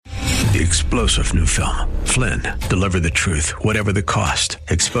The explosive new film, Flynn, deliver the truth, whatever the cost,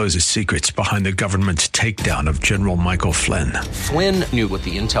 exposes secrets behind the government's takedown of General Michael Flynn. Flynn knew what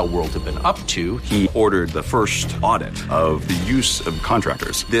the intel world had been up to. He ordered the first audit of the use of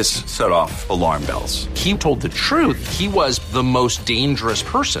contractors. This set off alarm bells. He told the truth. He was the most dangerous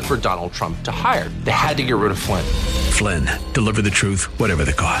person for Donald Trump to hire. They had to get rid of Flynn. Flynn, deliver the truth, whatever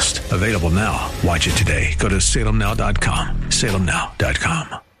the cost. Available now. Watch it today. Go to salemnow.com.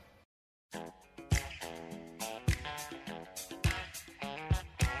 salemnow.com.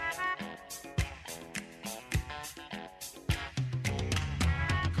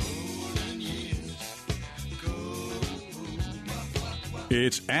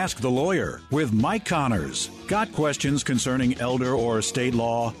 It's Ask the Lawyer with Mike Connors. Got questions concerning elder or estate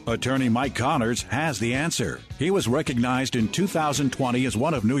law? Attorney Mike Connors has the answer. He was recognized in 2020 as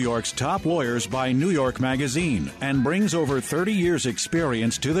one of New York's top lawyers by New York Magazine and brings over 30 years'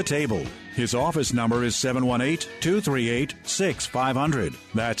 experience to the table. His office number is 718-238-6500.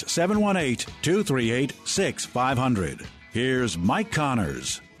 That's 718-238-6500. Here's Mike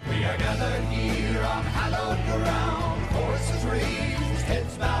Connors. We are gathered here on hallowed ground, horses raised,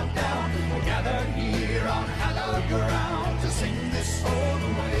 heads bowed down. We're gathered here on hallowed ground to sing this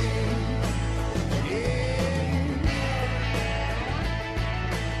old way. Yeah.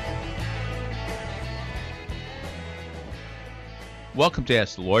 Welcome to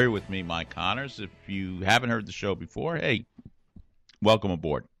Ask the Lawyer with me, Mike Connors. If you haven't heard the show before, hey, welcome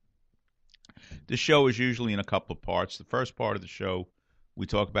aboard. This show is usually in a couple of parts. The first part of the show, we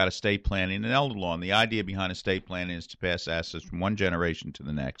talk about estate planning and elder law. And the idea behind estate planning is to pass assets from one generation to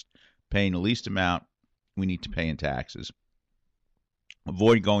the next, paying the least amount we need to pay in taxes.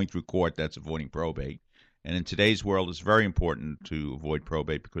 Avoid going through court, that's avoiding probate. And in today's world, it's very important to avoid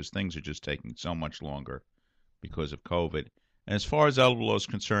probate because things are just taking so much longer because of COVID. And as far as elder law is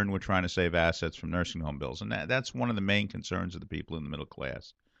concerned, we're trying to save assets from nursing home bills. And that's one of the main concerns of the people in the middle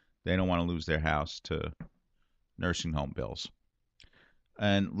class. They don't want to lose their house to nursing home bills.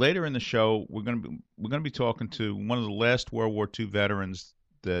 And later in the show, we're going to be talking to one of the last World War II veterans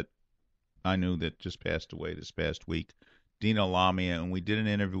that I knew that just passed away this past week, Dino Lamia, and we did an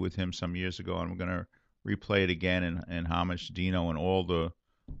interview with him some years ago, and we're going to replay it again in homage to Dino and all the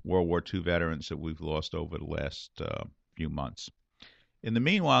World War II veterans that we've lost over the last few months. In the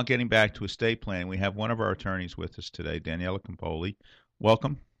meanwhile, getting back to estate planning, we have one of our attorneys with us today, Daniela Campoli.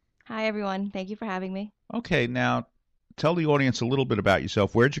 Welcome. Hi, everyone. Thank you for having me. Okay, now tell the audience a little bit about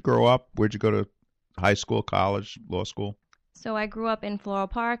yourself. Where'd you grow up? Where'd you go to high school, college, law school? So I grew up in Floral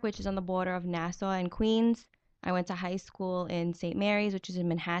Park, which is on the border of Nassau and Queens. I went to high school in St. Mary's, which is in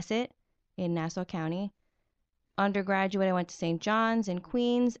Manhasset in Nassau County. Undergraduate, I went to St. John's in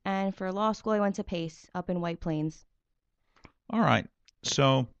Queens. And for law school, I went to Pace up in White Plains. All right.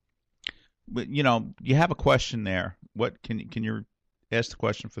 So, but you have a question there. What can you ask the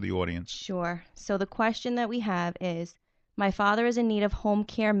question for the audience? Sure. So the question that we have is, my father is in need of home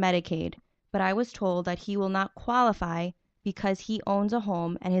care Medicaid, but I was told that he will not qualify because he owns a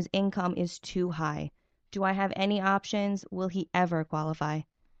home and his income is too high. Do I have any options? Will he ever qualify?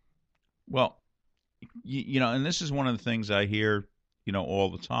 Well, and this is one of the things I hear, all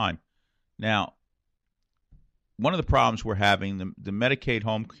the time. Now, one of the problems we're having, the Medicaid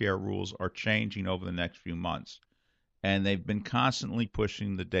home care rules are changing over the next few months. And they've been constantly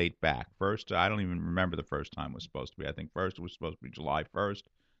pushing the date back. First, I don't even remember the first time it was supposed to be. I think first it was supposed to be July 1st,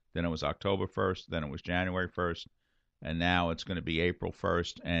 then it was October 1st, then it was January 1st, and now it's going to be April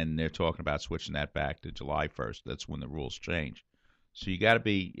 1st, and they're talking about switching that back to July 1st. That's when the rules change. So you got to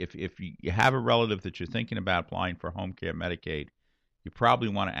be, if you have a relative that you're thinking about applying for home care Medicaid, you probably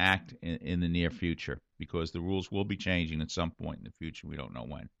want to act in the near future because the rules will be changing at some point in the future. We don't know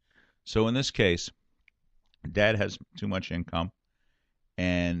when. So in this case, Dad has too much income,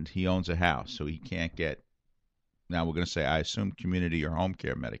 and he owns a house, so he can't get, now we're going to say, I assume community or home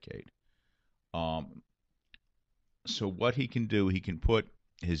care Medicaid. So what he can do, he can put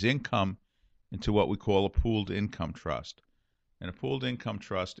his income into what we call a pooled income trust. And a pooled income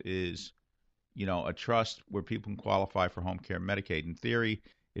trust is, a trust where people can qualify for home care Medicaid. In theory,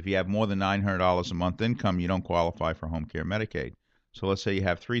 if you have more than $900 a month income, you don't qualify for home care Medicaid. So let's say you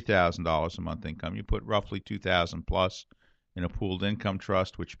have $3,000 a month income. You put roughly $2,000 plus in a pooled income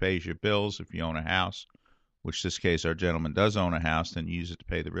trust, which pays your bills if you own a house, which in this case our gentleman does own a house, then you use it to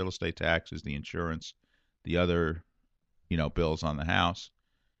pay the real estate taxes, the insurance, the other, bills on the house,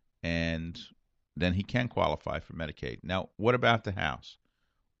 and then he can qualify for Medicaid. Now, what about the house?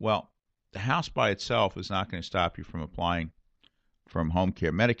 Well, the house by itself is not going to stop you from applying from home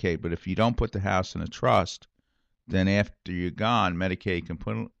care Medicaid, but if you don't put the house in a trust, then after you're gone, Medicaid can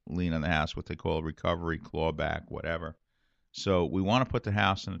put a lien on the house, what they call recovery, clawback, whatever. So we want to put the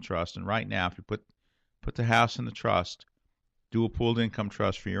house in a trust. And right now, if you put the house in the trust, do a pooled income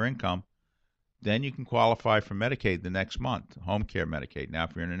trust for your income, then you can qualify for Medicaid the next month, home care Medicaid. Now,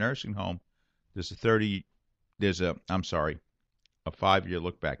 if you're in a nursing home, there's a 5-year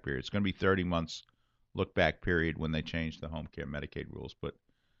look back period. It's going to be 30 months look back period when they change the home care Medicaid rules. But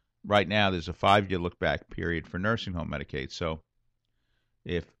right now, there's a 5-year look back period for nursing home Medicaid. So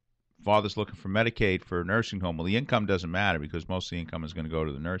if father's looking for Medicaid for a nursing home, well, the income doesn't matter because most of the income is going to go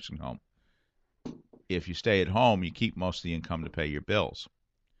to the nursing home. If you stay at home, you keep most of the income to pay your bills.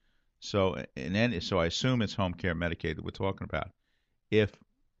 So I assume it's home care Medicaid that we're talking about. If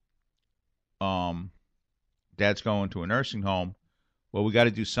dad's going to a nursing home, well, we got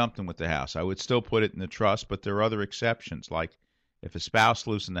to do something with the house. I would still put it in the trust, but there are other exceptions. Like if a spouse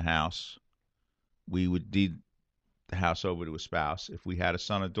lives in the house, we would deed the house over to a spouse. If we had a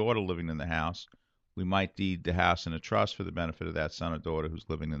son or daughter living in the house, we might deed the house in a trust for the benefit of that son or daughter who's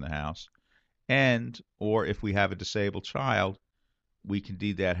living in the house. Or if we have a disabled child, we can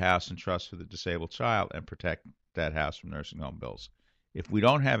deed that house in trust for the disabled child and protect that house from nursing home bills. If we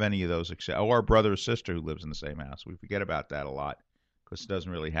don't have any of those, or a brother or sister who lives in the same house, we forget about that a lot because it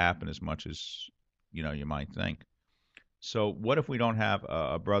doesn't really happen as much as you might think. So what if we don't have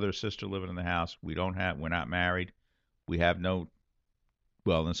a brother or sister living in the house? We're not married. We have in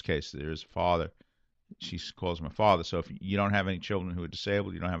this case, there's a father. She calls him a father. So if you don't have any children who are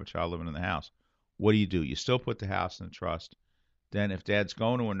disabled, you don't have a child living in the house, what do? You still put the house in the trust. Then if dad's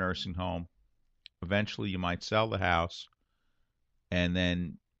going to a nursing home, eventually you might sell the house, and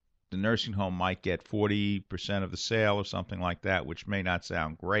then the nursing home might get 40% of the sale or something like that, which may not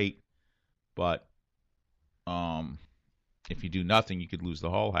sound great, but if you do nothing, you could lose the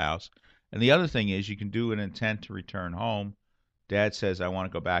whole house. And the other thing is you can do an intent to return home. Dad says, I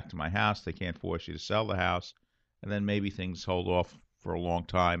want to go back to my house. They can't force you to sell the house. And then maybe things hold off for a long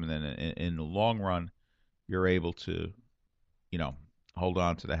time, and then in the long run, you're able to hold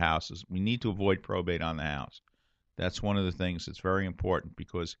on to the houses. We need to avoid probate on the house. That's one of the things that's very important,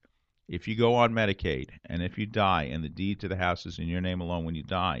 because if you go on Medicaid and if you die and the deed to the house is in your name alone when you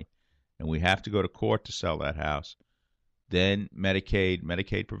die, and we have to go to court to sell that house, then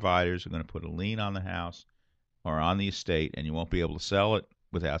Medicaid providers are going to put a lien on the house or on the estate, and you won't be able to sell it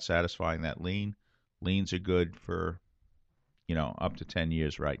without satisfying that lien. Liens are good for up to 10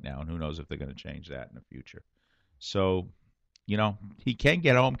 years right now, and who knows if they're going to change that in the future. So he can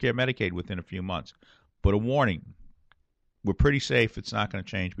get home care Medicaid within a few months. But a warning, we're pretty safe it's not going to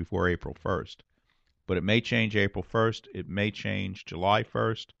change before April 1st. But it may change April 1st. It may change July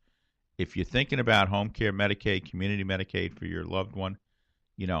 1st. If you're thinking about home care Medicaid, community Medicaid for your loved one,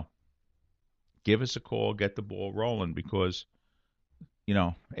 give us a call, get the ball rolling, because,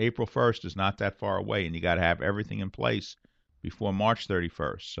 April 1st is not that far away, and you got to have everything in place before March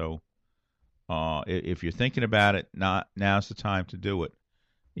 31st. So if you're thinking about it, now's the time to do it.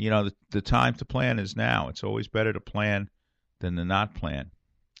 The time to plan is now. It's always better to plan than to not plan.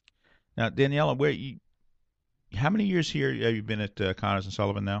 Now, Daniela, how many years here have you been at Connors and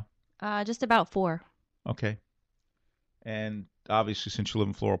Sullivan now? Just about 4. Okay. And obviously, since you live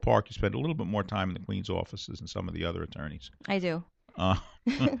in Floral Park, you spend a little bit more time in the Queens offices than some of the other attorneys. I do.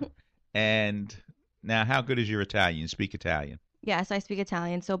 And now, how good is your Italian? You speak Italian? Yes, I speak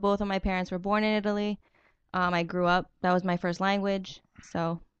Italian. So both of my parents were born in Italy. I grew up. That was my first language.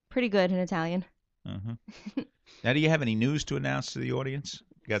 So pretty good in Italian. Uh-huh. Now, do you have any news to announce to the audience?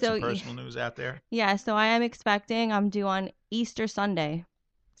 You got some personal news out there? Yeah, so I am expecting. I'm due on Easter Sunday.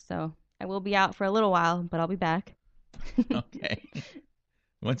 So I will be out for a little while, but I'll be back. Okay.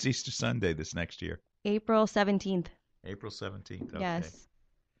 When's Easter Sunday this next year? April 17th. April 17th. Okay. Yes.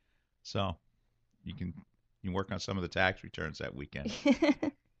 So you can work on some of the tax returns that weekend.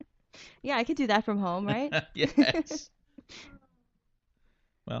 Yeah, I could do that from home, right? Yes.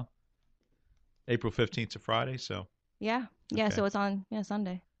 Well, April 15th is a Friday, so. Yeah. Okay. So it's on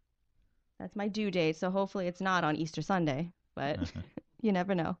Sunday. That's my due date, so hopefully it's not on Easter Sunday, but you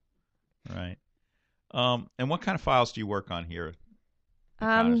never know. Right. And what kind of files do you work on here at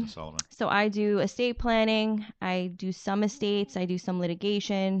Connors and Sullivan? So I do estate planning, I do some estates, I do some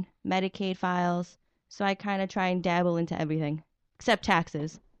litigation, Medicaid files. So I kind of try and dabble into everything, except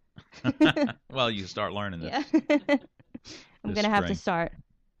taxes. Well, you start learning this. Yeah. I'm going to have to start.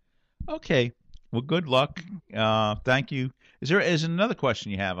 Okay. Well, good luck. Thank you. Is there another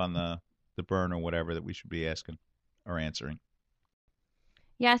question you have on the burn or whatever that we should be asking or answering?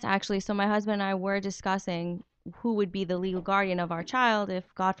 Yes, actually. So my husband and I were discussing who would be the legal guardian of our child if,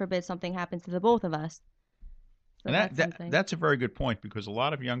 God forbid, something happens to the both of us. And that's something. that's a very good point, because a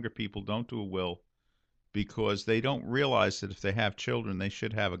lot of younger people don't do a will because they don't realize that if they have children, they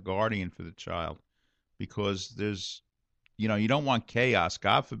should have a guardian for the child, because there's, you don't want chaos.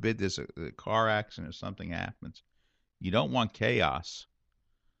 God forbid there's a car accident or something happens. You don't want chaos.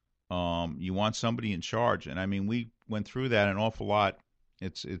 You want somebody in charge. And I mean, we went through that an awful lot.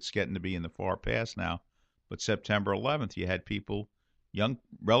 It's getting to be in the far past now. But September 11th, you had people,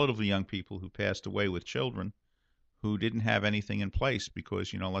 relatively young people, who passed away with children who didn't have anything in place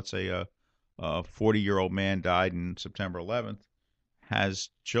because, let's say a 40-year-old man died in September 11th, has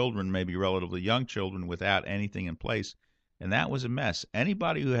children, maybe relatively young children, without anything in place. And that was a mess.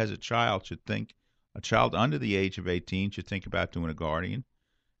 Anybody who has a child a child under the age of 18 should think about doing a guardian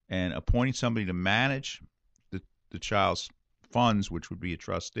and appointing somebody to manage the child's funds, which would be a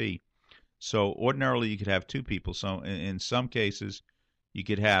trustee. So ordinarily you could have two people. So in some cases you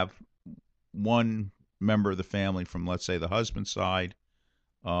could have one member of the family from, let's say, the husband's side,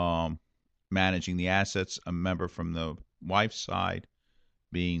 managing the assets, a member from the wife's side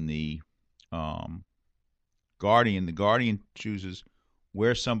being the guardian. The guardian chooses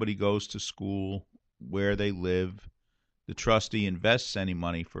where somebody goes to school, where they live. The trustee invests any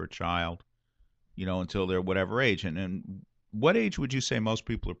money for a child, until they're whatever age. And what age would you say most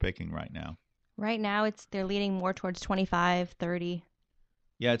people are picking right now? Right now, they're leaning more towards 25, 30.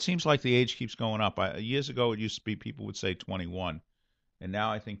 Yeah, it seems like the age keeps going up. Years ago, it used to be people would say 21. And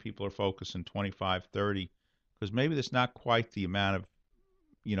now I think people are focusing 25, 30, because maybe there's not quite the amount of,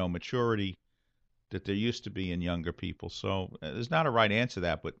 maturity that there used to be in younger people. So there's not a right answer to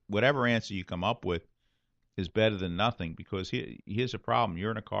that, but whatever answer you come up with is better than nothing, because here's a problem.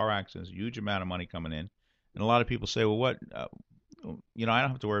 You're in a car accident, there's a huge amount of money coming in, and a lot of people say, well, what, I don't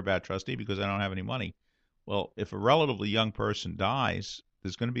have to worry about a trustee because I don't have any money. Well, if a relatively young person dies,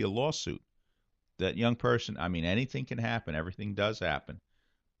 there's going to be a lawsuit. That young person, anything can happen. Everything does happen.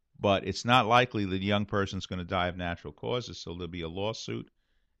 But it's not likely that the young person's going to die of natural causes, so there'll be a lawsuit,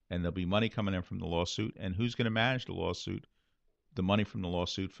 and there'll be money coming in from the lawsuit. And who's going to manage the lawsuit? The money from the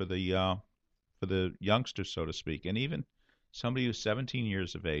lawsuit for the youngster, so to speak. And even somebody who's 17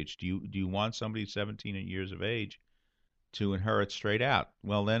 years of age, do you want somebody who's 17 years of age to inherit straight out?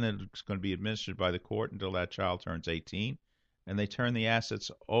 Well, then it's going to be administered by the court until that child turns 18, and they turn the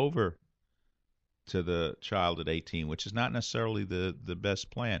assets over to the child at 18, which is not necessarily the best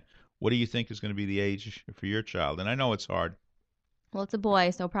plan. What do you think is going to be the age for your child? And I know it's hard. Well, it's a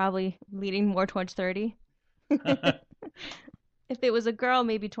boy, so probably leaning more towards 30. If it was a girl,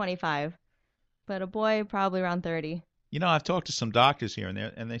 maybe 25. But a boy, probably around 30. I've talked to some doctors here and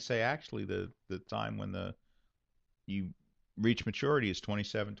there, and they say actually the time when you reach maturity is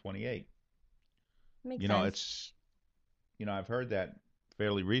 27, 28. Makes sense. It's, I've heard that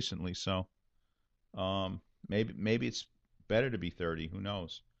fairly recently, so maybe it's better to be 30. Who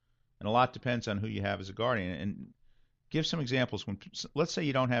knows? And a lot depends on who you have as a guardian. And give some examples. Let's say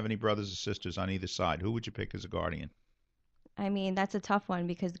you don't have any brothers or sisters on either side. Who would you pick as a guardian? That's a tough one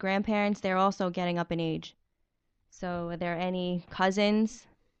because grandparents, they're also getting up in age. So are there any cousins?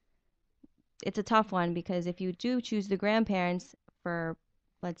 It's a tough one because if you do choose the grandparents for,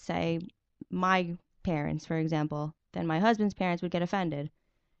 let's say, my parents, for example, then my husband's parents would get offended.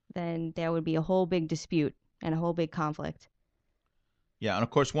 Then there would be a whole big dispute and a whole big conflict. Yeah, and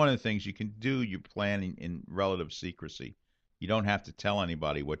of course, one of the things you can do, you plan in relative secrecy. You don't have to tell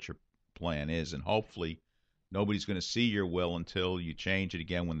anybody what your plan is, and hopefully nobody's going to see your will until you change it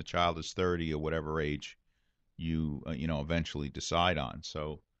again when the child is 30 or whatever age you eventually decide on.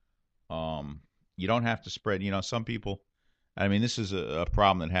 So you don't have to spread. Some people, this is a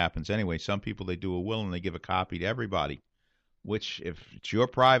problem that happens anyway. Some people, they do a will and they give a copy to everybody, which if it's your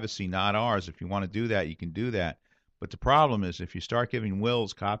privacy, not ours, if you want to do that, you can do that. But the problem is if you start giving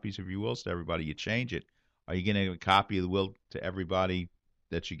copies of your wills to everybody, you change it. Are you going to give a copy of the will to everybody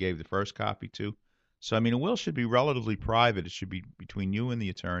that you gave the first copy to? So, a will should be relatively private. It should be between you and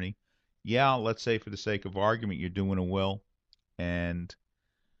the attorney. Yeah, let's say for the sake of argument, you're doing a will and,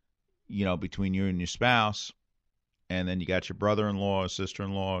 between you and your spouse, and then you got your brother-in-law or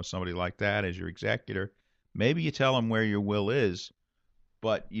sister-in-law or somebody like that as your executor. Maybe you tell them where your will is,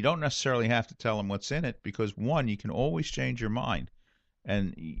 but you don't necessarily have to tell them what's in it because, one, you can always change your mind.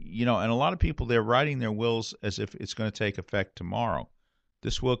 And, and a lot of people, they're writing their wills as if it's going to take effect tomorrow.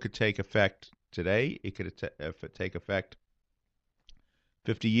 This will could take effect today. It could take effect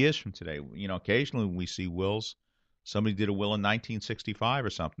 50 years from today. Occasionally we see wills. Somebody did a will in 1965 or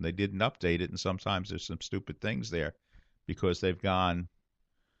something. They didn't update it, and sometimes there's some stupid things there because they've gone,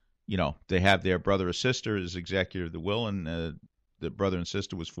 they have their brother or sister as executor of the will, and the brother and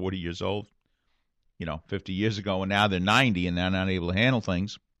sister was 40 years old, 50 years ago, and now they're 90 and they're not able to handle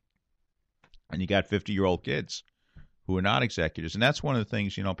things. And you got 50-year-old kids who are not executors. And that's one of the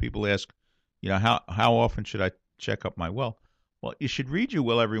things, people ask, how often should I check up my will? Well, you should read your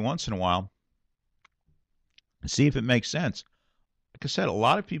will every once in a while and see if it makes sense. Like I said, a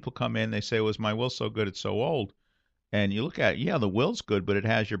lot of people come in, they say, was my will so good it's so old? And you look at it, the will's good, but it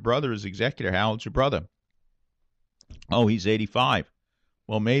has your brother as executor. How old's your brother? Oh, he's 85.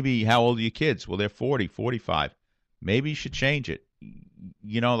 Well, maybe how old are your kids? Well, they're 40, 45. Maybe you should change it.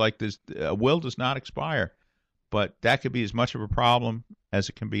 Like this, a will does not expire, but that could be as much of a problem as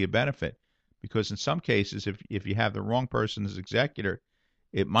it can be a benefit. Because in some cases, if you have the wrong person as executor,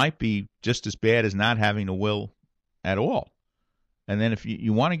 it might be just as bad as not having a will at all. And then if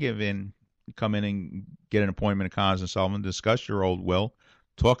you want to come in and get an appointment at Connors and Sullivan, discuss your old will,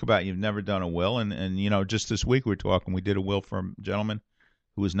 talk about you've never done a will. And just this week we did a will for a gentleman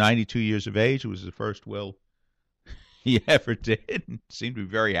who was 92 years of age. It was the first will he ever did, and seemed to be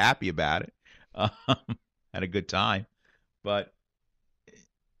very happy about it. Had a good time. But,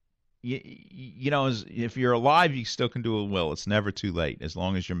 if you're alive, you still can do a will. It's never too late. As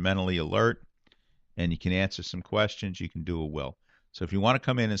long as you're mentally alert and you can answer some questions, you can do a will. So if you want to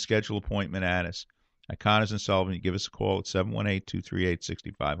come in and schedule an appointment at us at Connors and Sullivan, you give us a call at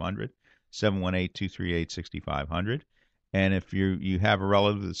 718-238-6500, 718-238-6500. And if you have a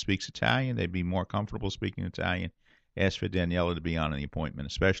relative that speaks Italian, they'd be more comfortable speaking Italian, ask for Daniela to be on the appointment,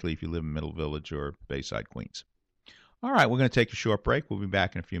 especially if you live in Middle Village or Bayside, Queens. All right, we're going to take a short break. We'll be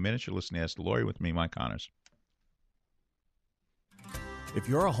back in a few minutes. You're listening to Ask the Lawyer with me, Mike Connors. If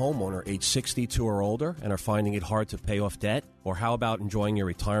you're a homeowner age 62 or older and are finding it hard to pay off debt, or how about enjoying your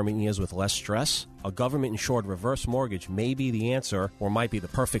retirement years with less stress? A government-insured reverse mortgage may be the answer or might be the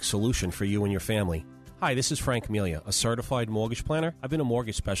perfect solution for you and your family. Hi, this is Frank Melia, a certified mortgage planner. I've been a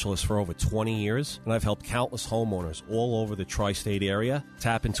mortgage specialist for over 20 years, and I've helped countless homeowners all over the tri-state area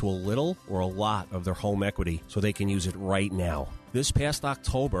tap into a little or a lot of their home equity so they can use it right now. This past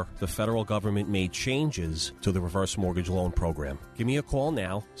October, the federal government made changes to the reverse mortgage loan program. Give me a call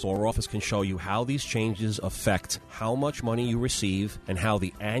now so our office can show you how these changes affect how much money you receive and how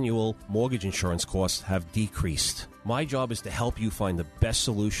the annual mortgage insurance costs have decreased. My job is to help you find the best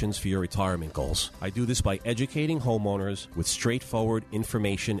solutions for your retirement goals. I do this by educating homeowners with straightforward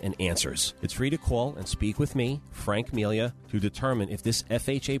information and answers. It's free to call and speak with me, Frank Melia, to determine if this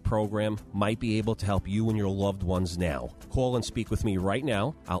FHA program might be able to help you and your loved ones now. Call and speak with me right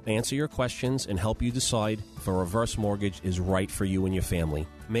now. I'll answer your questions and help you decide if a reverse mortgage is right for you and your family.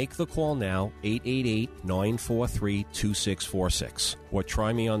 Make the call now, 888-943-2646, or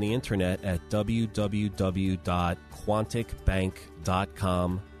try me on the internet at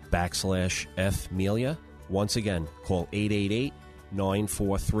www.quanticbank.com/FMelia. Once again, call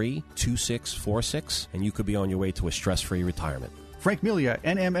 888-943-2646, and you could be on your way to a stress-free retirement. Frank Melia,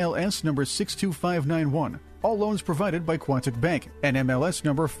 NMLS number 62591. All loans provided by Quantic Bank, NMLS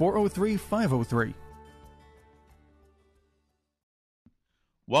number 403503.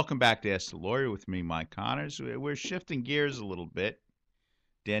 Welcome back to Ask the Lawyer with me, Mike Connors. We're shifting gears a little bit.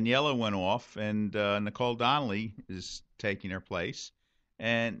 Daniela went off, and Nicole Donnelly is taking her place.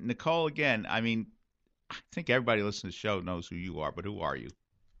 And Nicole, again, I think everybody listening to the show knows who you are, but who are you?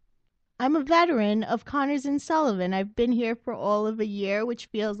 I'm a veteran of Connors and Sullivan. I've been here for all of a year, which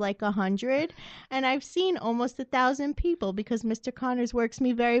feels like 100, and I've seen almost 1,000 people because Mr. Connors works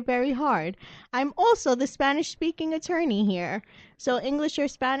me very, very hard. I'm also the Spanish-speaking attorney here. So English or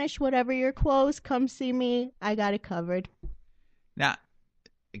Spanish, whatever your clothes, come see me. I got it covered. Now,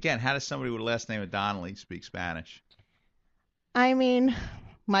 again, how does somebody with the last name of Donnelly speak Spanish?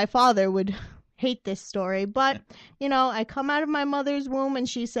 My father would hate this story, but I come out of my mother's womb and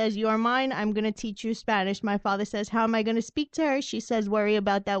she says, "You're mine, I'm going to teach you Spanish." My father says, "How am I going to speak to her?" She says, "Worry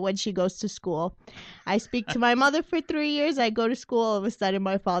about that when she goes to school." I speak to my mother for 3 years. I go to school. All of a sudden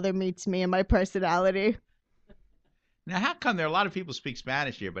my father meets me and my personality. Now, how come there are a lot of people speak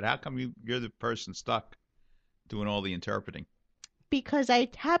Spanish here, but how come you're the person stuck doing all the interpreting? Because I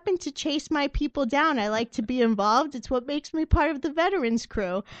happen to chase my people down. I like to be involved. It's what makes me part of the veterans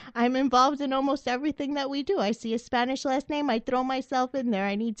crew. I'm involved in almost everything that we do. I see a Spanish last name, I throw myself in there.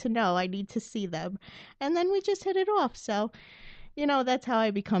 I need to know. I need to see them. And then we just hit it off. So, that's how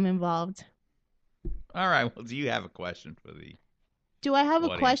I become involved. All right. Well, do you have a question for the Do I have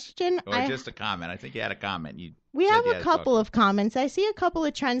audience? A question? Or just a comment? I think you had a comment. We have a couple of comments. I see a couple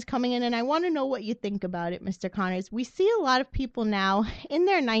of trends coming in, and I want to know what you think about it, Mr. Connors. We see a lot of people now in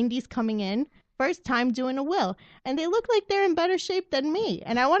their 90s coming in, first time doing a will, and they look like they're in better shape than me.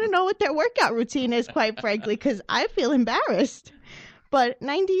 And I want to know what their workout routine is, quite frankly, because I feel embarrassed. But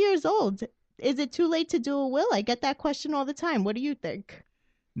 90 years old, Is it too late to do a will? I get that question all the time. What do you think?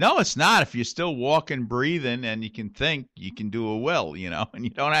 No, it's not. If you're still walking, breathing, and you can think, you can do a will, and you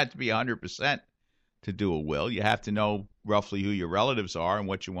don't have to be 100% to do a will. You have to know roughly who your relatives are and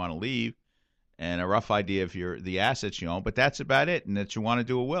what you want to leave and a rough idea of the assets you own, but that's about it, and that you want to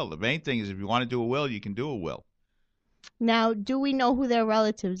do a will. The main thing is if you want to do a will, you can do a will. Now, do we know who their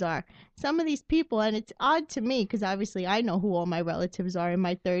relatives are? Some of these people, and it's odd to me because obviously I know who all my relatives are in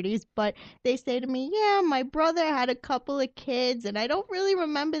my 30s, but they say to me, yeah, my brother had a couple of kids and I don't really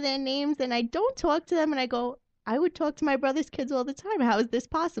remember their names and I don't talk to them. And I go, I would talk to my brother's kids all the time. How is this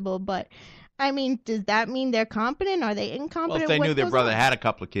possible? But I mean, does that mean they're competent? Are they incompetent? Well, if they What knew their goes brother on? had a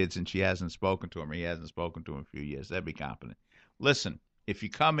couple of kids and she hasn't spoken to him or he hasn't spoken to him in a few years, that'd be competent. Listen, if you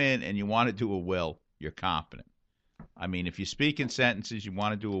come in and you want to do a will, you're competent. I mean, if you speak in sentences, you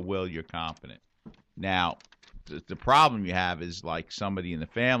want to do a will, you're competent. Now, the problem you have is like somebody in the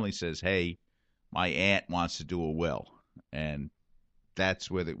family says, hey, my aunt wants to do a will. And that's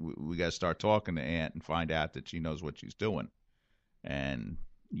where we got to start talking to aunt and find out that she knows what she's doing. And,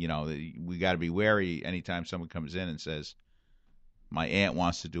 we got to be wary anytime someone comes in and says, my aunt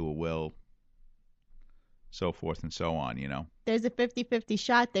wants to do a will, so forth and so on, There's a 50-50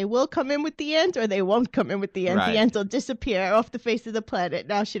 shot. They will come in with the aunt or they won't come in with the aunt. Right. The aunt will disappear off the face of the planet.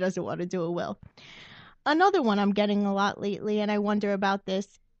 Now she doesn't want to do a will. Another one I'm getting a lot lately, and I wonder about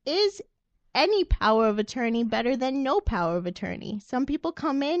this, is any power of attorney better than no power of attorney? Some people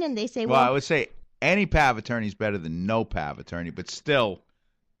come in and they say, well, I would say any power of attorney is better than no power of attorney, but still,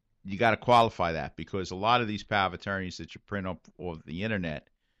 you got to qualify that because a lot of these power of attorneys that you print up off the internet,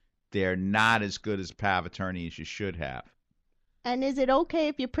 they're not as good as a power of attorney as you should have. and is it okay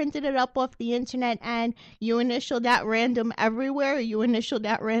if you printed it up off the internet and you initialed that random everywhere or you initialed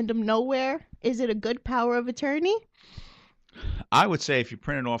that random nowhere? Is it a good power of attorney? I would say if you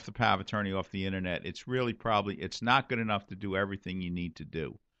print it off the power of attorney off the internet, it's really it's not good enough to do everything you need to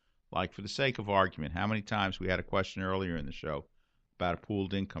do. Like for the sake of argument, how many times we had a question earlier in the show about a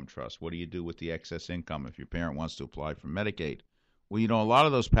pooled income trust? What do you do with the excess income if your parent wants to apply for Medicaid? Well, a lot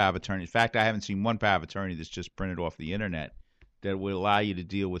of those power of attorneys, in fact, I haven't seen one power of attorney that's just printed off the internet that will allow you to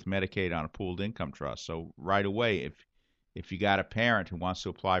deal with Medicaid on a pooled income trust. So right away, if you got a parent who wants to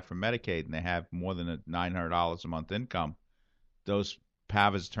apply for Medicaid and they have more than $900 a month income, those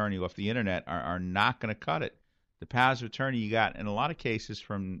powers of attorney off the internet are not going to cut it. The powers of attorney you got in a lot of cases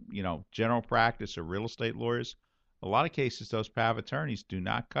from, general practice or real estate lawyers, a lot of cases those power of attorneys do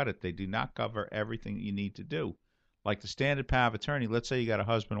not cut it. They do not cover everything you need to do. Like the standard power of attorney, let's say you got a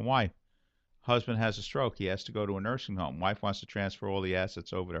husband and wife. Husband has a stroke. He has to go to a nursing home. Wife wants to transfer all the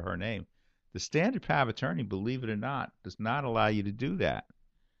assets over to her name. The standard power of attorney, believe it or not, does not allow you to do that.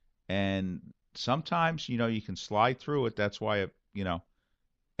 And sometimes, you can slide through it. That's why,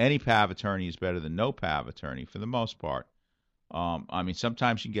 any power of attorney is better than no power of attorney for the most part.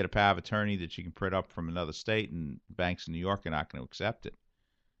 Sometimes you can get a power of attorney that you can print up from another state, and banks in New York are not going to accept it.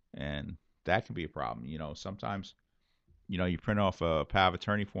 And that can be a problem. Sometimes, you print off a power of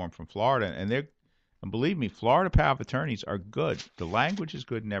attorney form from Florida, and believe me, Florida power of attorneys are good. The language is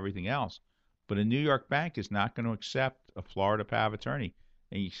good and everything else. But a New York bank is not going to accept a Florida power of attorney.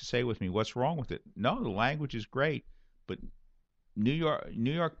 And you should say with me, what's wrong with it? No, the language is great, but New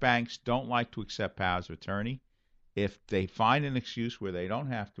York banks don't like to accept powers of attorney. If they find an excuse where they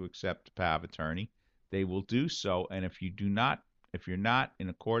don't have to accept the power of attorney, they will do so. And if you're not in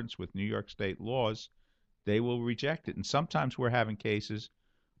accordance with New York state laws, they will reject it. And sometimes we're having cases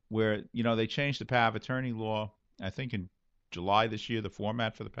where, they changed the power of attorney law, I think in July this year, the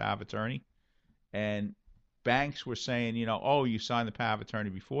format for the power of attorney. And banks were saying, you signed the power of attorney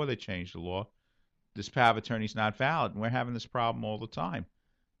before they changed the law. This power of attorney is not valid. And we're having this problem all the time.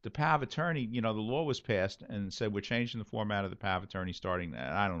 The power of attorney, the law was passed and said we're changing the format of the power of attorney starting,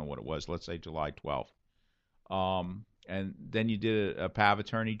 I don't know what it was, let's say July 12th. And then you did a power of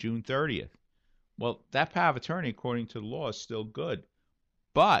attorney June 30th. Well, that power of attorney, according to the law, is still good.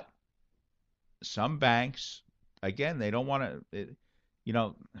 But some banks, again, they don't want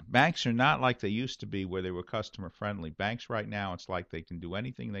to, banks are not like they used to be where they were customer friendly. Banks right now, it's like they can do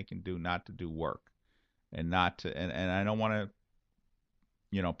anything they can do not to do work and not to, and I don't want to,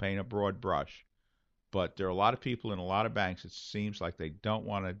 paint a broad brush, but there are a lot of people in a lot of banks, it seems like they don't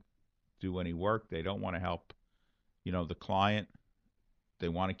want to do any work. They don't want to help, the client. They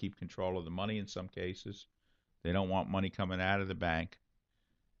want to keep control of the money in some cases. They don't want money coming out of the bank.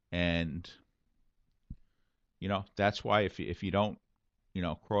 And, that's why if you don't,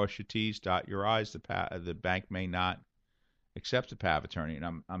 cross your T's, dot your I's, the bank may not accept a power of attorney.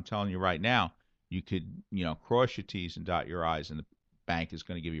 And I'm telling you right now, you could, cross your T's and dot your I's, and bank is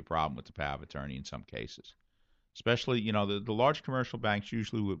going to give you a problem with the power of attorney in some cases. Especially, the large commercial banks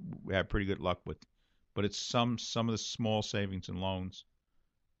usually would have pretty good luck with, but it's some of the small savings and loans,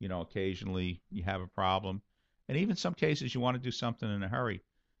 occasionally you have a problem. And even some cases you want to do something in a hurry.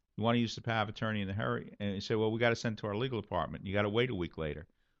 You want to use the power of attorney in a hurry, and you say, well, we got to send it to our legal department. You got to wait a week later.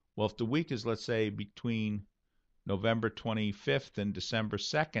 Well, if the week is, let's say, between November 25th and December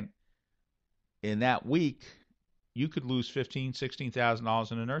 2nd, in that week, you could lose $15,000,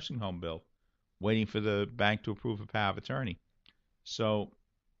 $16,000 in a nursing home bill waiting for the bank to approve a power of attorney. So,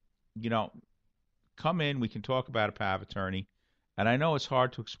 come in, we can talk about a power of attorney. And I know it's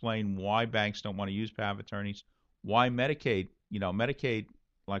hard to explain why banks don't want to use power of attorneys, why Medicaid,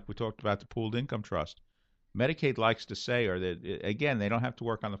 like we talked about the pooled income trust, Medicaid likes to say, or that, again, they don't have to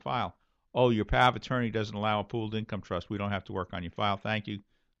work on the file. Oh, your power of attorney doesn't allow a pooled income trust. We don't have to work on your file. Thank you.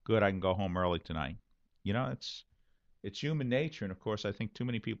 Good, I can go home early tonight. It's human nature, and of course, I think too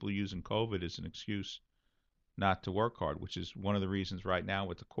many people are using COVID as an excuse not to work hard, which is one of the reasons right now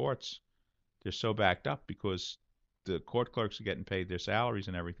with the courts, they're so backed up because the court clerks are getting paid their salaries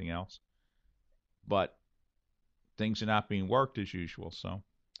and everything else, but things are not being worked as usual.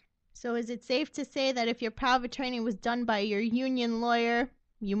 So is it safe to say that if your power of attorney was done by your union lawyer,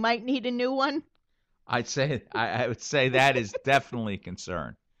 you might need a new one? I would say that is definitely a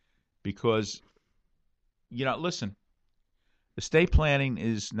concern because, listen, estate planning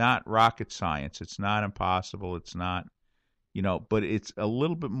is not rocket science. It's not impossible. It's not, but it's a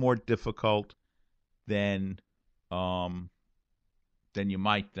little bit more difficult than you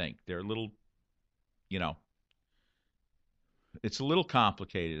might think. They're a little, it's a little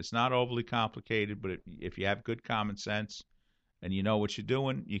complicated. It's not overly complicated, but if you have good common sense and you know what you're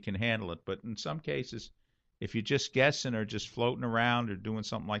doing, you can handle it. But in some cases, if you're just guessing or just floating around or doing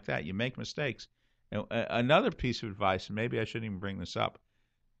something like that, you make mistakes. Now, another piece of advice, and maybe I shouldn't even bring this up,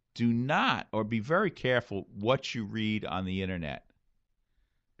 do not, or be very careful what you read on the internet.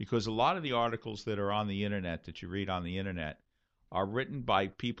 Because a lot of the articles that are on the internet, that you read on the internet, are written by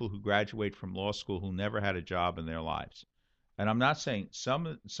people who graduate from law school who never had a job in their lives. And I'm not saying some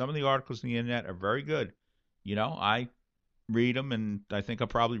of the articles on the internet are very good. I read them, and I think I'll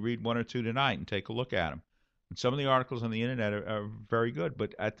probably read one or two tonight and take a look at them. And some of the articles on the internet are very good.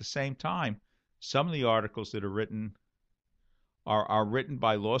 But at the same time, some of the articles that are written are written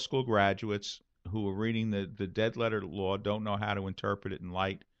by law school graduates who are reading the dead letter law, don't know how to interpret it in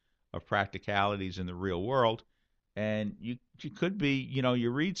light of practicalities in the real world. And you could be,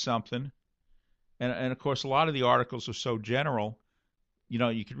 you read something, and of course a lot of the articles are so general.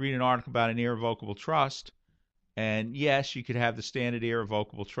 You could read an article about an irrevocable trust, and yes, you could have the standard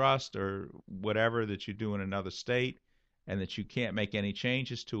irrevocable trust or whatever that you do in another state, and that you can't make any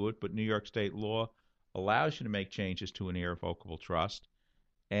changes to it, but New York state law allows you to make changes to an irrevocable trust.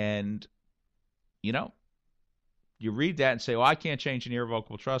 And, you read that and say, well, I can't change an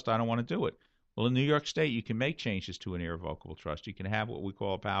irrevocable trust. I don't want to do it. Well, in New York state, you can make changes to an irrevocable trust. You can have what we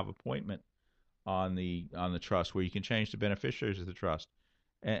call a power of appointment on the trust, where you can change the beneficiaries of the trust.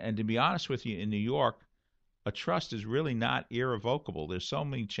 And to be honest with you, in New York, a trust is really not irrevocable. There's so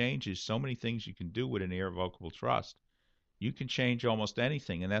many changes, so many things you can do with an irrevocable trust. You can change almost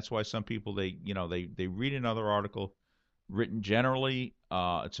anything, and that's why some people they read another article written generally.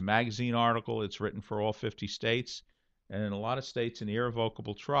 It's a magazine article. It's written for all 50 states, and in a lot of states, an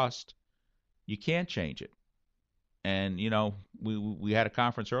irrevocable trust, you can't change it. And we had a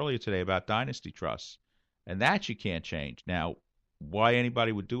conference earlier today about dynasty trusts, and that you can't change. Now, why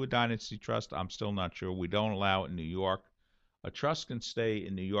anybody would do a dynasty trust, I'm still not sure. We don't allow it in New York. A trust can stay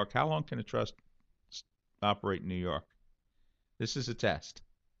in New York. How long can a trust operate in New York? This is a test.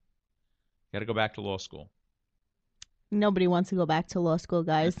 You got to go back to law school. Nobody wants to go back to law school,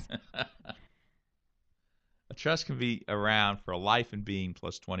 guys. A trust can be around for a life and being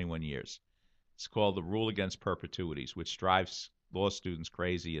plus 21 years. It's called the rule against perpetuities, which drives law students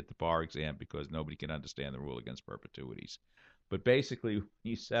crazy at the bar exam because nobody can understand the rule against perpetuities. But basically, when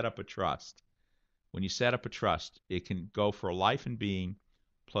you set up a trust, it can go for a life and being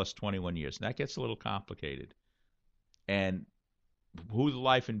plus 21 years. And that gets a little complicated. And who the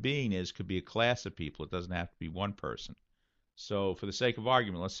life and being is could be a class of people. It doesn't have to be one person. So for the sake of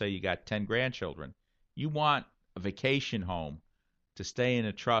argument, let's say you got 10 grandchildren. You want a vacation home to stay in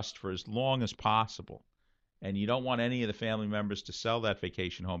a trust for as long as possible. And you don't want any of the family members to sell that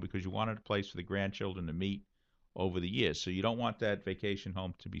vacation home because you wanted a place for the grandchildren to meet over the years. So you don't want that vacation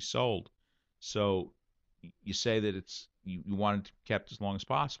home to be sold. So you say that you want it kept as long as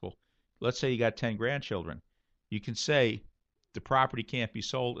possible. Let's say you got 10 grandchildren. You can say the property can't be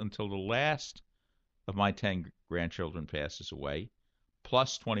sold until the last of my 10 grandchildren passes away,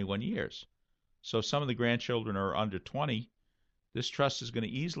 plus 21 years. So if some of the grandchildren are under 20, this trust is going to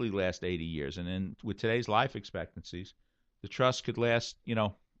easily last 80 years. And then with today's life expectancies, the trust could last,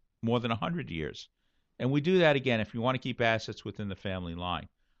 more than 100 years. And we do that, again, if you want to keep assets within the family line.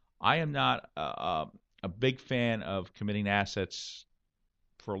 I am not a big fan of committing assets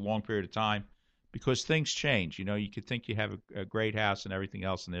for a long period of time because things change. You could think you have a great house and everything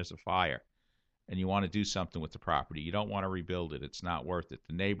else, and there's a fire, and you want to do something with the property. You don't want to rebuild it. It's not worth it.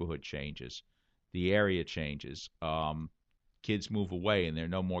 The neighborhood changes. The area changes. Kids move away, and there are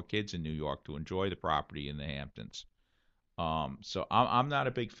no more kids in New York to enjoy the property in the Hamptons. So I'm not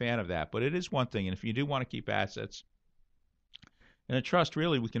a big fan of that, but it is one thing. And if you do want to keep assets in a trust,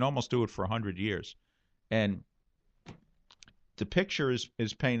 really, we can almost do it for 100 years. And the picture is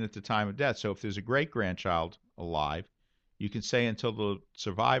painted at the time of death. So if there's a great-grandchild alive, you can say until the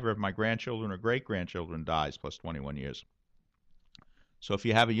survivor of my grandchildren or great-grandchildren dies, plus 21 years. So if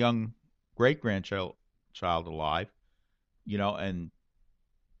you have a young great-grandchild alive, and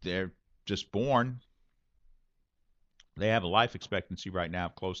they're just born, they have a life expectancy right now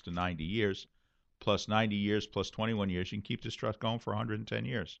of close to 90 years, plus 90 years, plus 21 years. You can keep this trust going for 110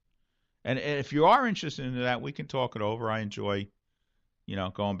 years. And if you are interested in that, we can talk it over. I enjoy,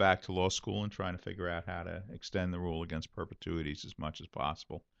 going back to law school and trying to figure out how to extend the rule against perpetuities as much as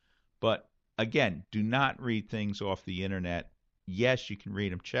possible. But, again, do not read things off the Internet. Yes, you can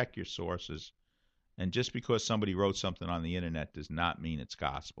read them. Check your sources. And just because somebody wrote something on the Internet does not mean it's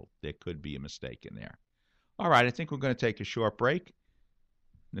gospel. There could be a mistake in there. All right, I think we're going to take a short break.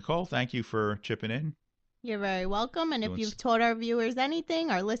 Nicole, thank you for chipping in. You're very welcome. And if you've taught our viewers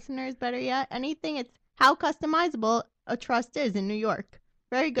anything, our listeners better yet, anything, it's how customizable a trust is in New York.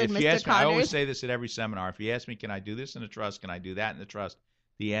 Very good, Mr. Connors. I always say this at every seminar. If you ask me, can I do this in a trust? Can I do that in the trust?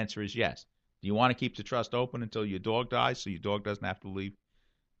 The answer is yes. Do you want to keep the trust open until your dog dies so your dog doesn't have to leave,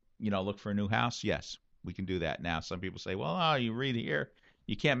 look for a new house? Yes, we can do that. Now, some people say, well, you read here,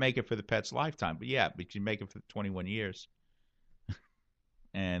 you can't make it for the pet's lifetime. But yeah, but you make it for 21 years.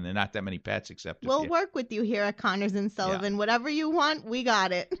 And there are not that many pets except we'll work with you here at Connors and Sullivan. Yeah. Whatever you want, we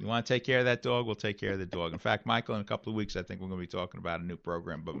got it. You want to take care of that dog? We'll take care of the dog. In fact, Michael, in a couple of weeks, I think we're going to be talking about a new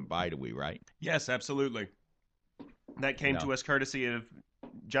program, but Buy to We, right? Yes, absolutely. That came to us courtesy of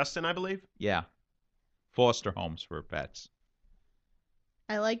Justin, I believe. Yeah. Foster homes for pets.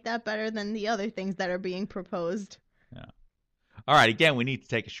 I like that better than the other things that are being proposed. Yeah. All right. Again, we need to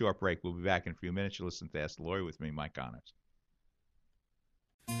take a short break. We'll be back in a few minutes. You'll listen to Ask the Lawyer with me, Mike Connors.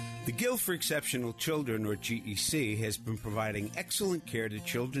 The Guild for Exceptional Children, or GEC, has been providing excellent care to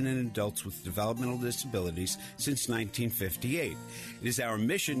children and adults with developmental disabilities since 1958. It is our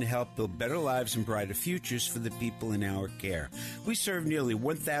mission to help build better lives and brighter futures for the people in our care. We serve nearly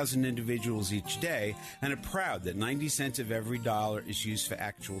 1,000 individuals each day and are proud that 90 cents of every dollar is used for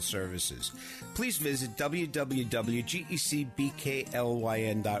actual services. Please visit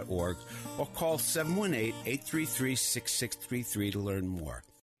www.gecbklyn.org or call 718-833-6633 to learn more.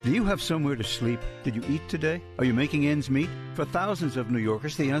 Do you have somewhere to sleep? Did you eat today? Are you making ends meet? For thousands of New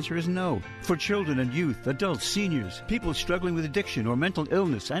Yorkers, the answer is no. For children and youth, adults, seniors, people struggling with addiction or mental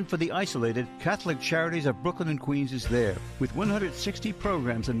illness, and for the isolated, Catholic Charities of Brooklyn and Queens is there. With 160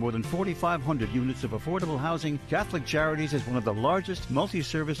 programs and more than 4,500 units of affordable housing, Catholic Charities is one of the largest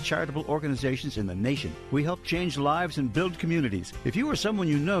multi-service charitable organizations in the nation. We help change lives and build communities. If you or someone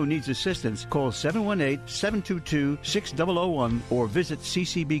you know needs assistance, call 718-722-6001 or visit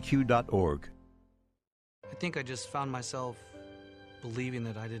ccbq.org. I think I just found myself believing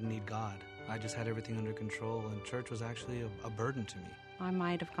that I didn't need God. I just had everything under control, and church was actually a burden to me. I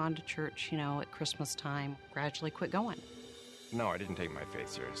might have gone to church, at Christmas time, gradually quit going. No, I didn't take my faith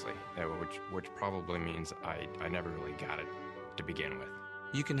seriously, which probably means I never really got it to begin with.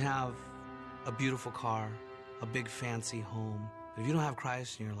 You can have a beautiful car, a big fancy home, but if you don't have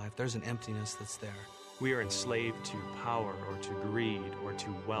Christ in your life, there's an emptiness that's there. We are enslaved to power or to greed or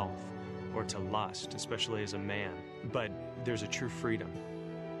to wealth or to lust, especially as a man. But there's a true freedom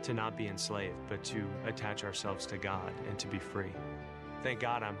to not be enslaved, but to attach ourselves to God and to be free. Thank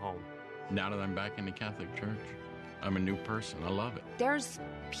God I'm home. Now that I'm back in the Catholic Church, I'm a new person. I love it. There's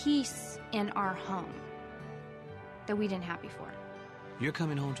peace in our home that we didn't have before. You're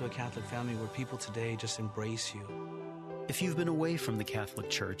coming home to a Catholic family where people today just embrace you. If you've been away from the Catholic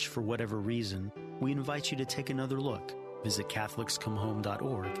Church for whatever reason, we invite you to take another look. Visit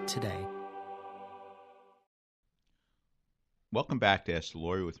CatholicsComeHome.org today. Welcome back to Ask the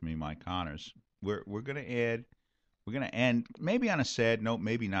Lawyer with me, Mike Connors. We're going to end maybe on a sad note,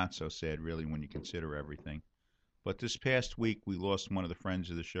 maybe not so sad, really, when you consider everything. But this past week, we lost one of the friends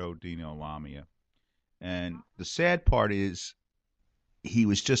of the show, Dino Lamia. And the sad part is he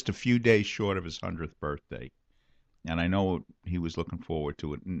was just a few days short of his 100th birthday. And I know he was looking forward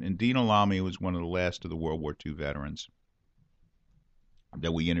to it. And Dino Lamia was one of the last of the World War II veterans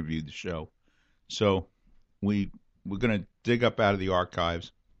that we interviewed the show. So we're going to dig up out of the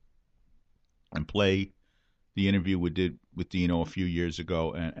archives and play the interview we did with Dino a few years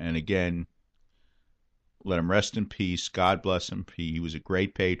ago. And again, let him rest in peace. God bless him. He was a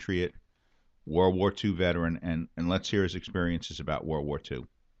great patriot, World War II veteran, and let's hear his experiences about World War II.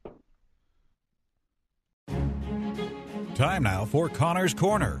 Time now for Connor's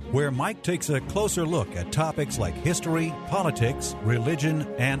Corner, where Mike takes a closer look at topics like history, politics, religion,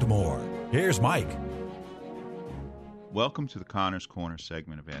 and more. Here's Mike. Welcome to the Connor's Corner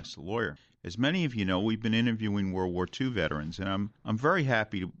segment of Ask the Lawyer. As many of you know, we've been interviewing World War II veterans, and I'm very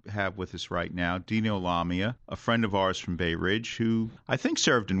happy to have with us right now Dino Lamia, a friend of ours from Bay Ridge, who I think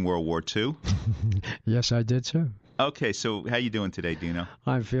served in World War II. Yes, I did, sir. Okay, so how you doing today, Dino?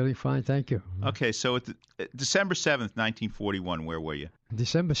 I'm feeling fine, thank you. Okay, so at December 7th, 1941, where were you?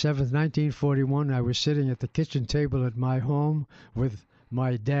 December 7th, 1941, I was sitting at the kitchen table at my home with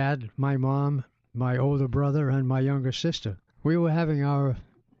my dad, my mom, my older brother, and my younger sister. We were having our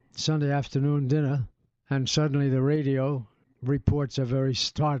Sunday afternoon dinner, and suddenly the radio reports a very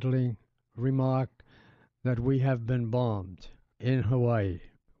startling remark that we have been bombed in Hawaii.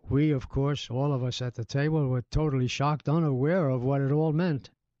 We, of course, all of us at the table were totally shocked, unaware of what it all meant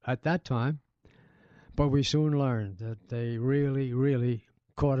at that time. But we soon learned that they really, really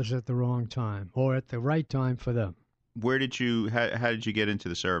caught us at the wrong time, or at the right time for them. How did you get into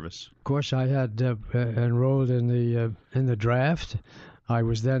the service? Of course, I had enrolled in the draft. I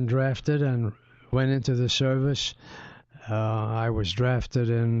was then drafted and went into the service. I was drafted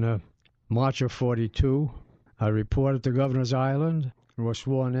in March of 42. I reported to Governor's Island, was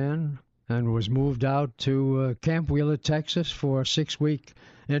sworn in, and was moved out to Camp Wheeler, Texas for a 6-week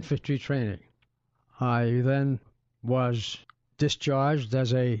infantry training. I then was discharged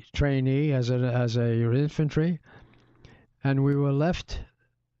as a trainee, as a infantry, and we were left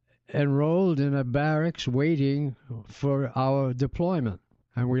enrolled in a barracks waiting for our deployment.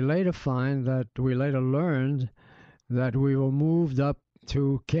 And we later learned that we were moved up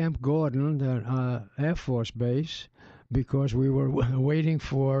to Camp Gordon, an Air Force base, because we were waiting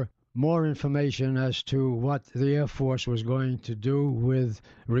for more information as to what the Air Force was going to do with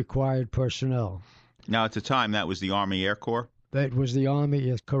required personnel. Now, at the time, that was the Army Air Corps? That was the Army,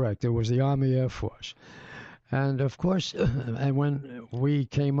 yes, correct. It was the Army Air Force. And, of course, and when we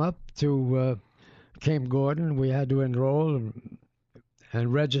came up to Camp Gordon, we had to enroll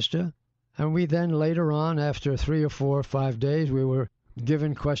and register. And we then later on, after 3 or 4 or 5 days, we were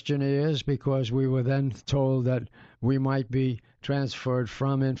given questionnaires because we were then told that we might be transferred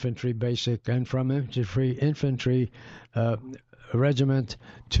from infantry basic and from infantry regiment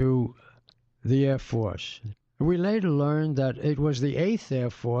to the Air Force. We later learned that it was the 8th Air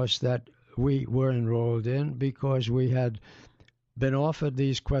Force that we were enrolled in because we had been offered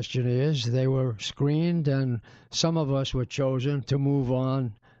these questionnaires. They were screened, and some of us were chosen to move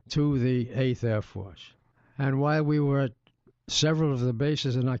on to the 8th Air Force. And while we were at several of the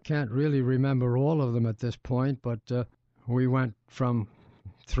bases, and I can't really remember all of them at this point, but we went from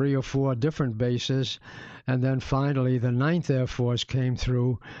 3 or 4 different bases, and then finally the 9th Air Force came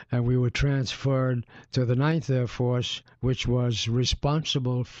through, and we were transferred to the 9th Air Force, which was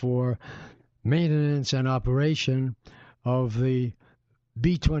responsible for maintenance and operation of the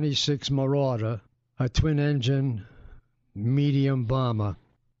B-26 Marauder, a twin-engine medium bomber.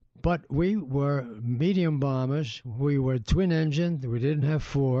 But we were medium bombers. We were twin-engined. We didn't have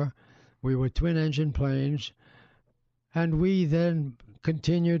 4. We were twin-engine planes. And we then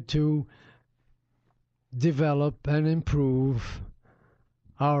continued to develop and improve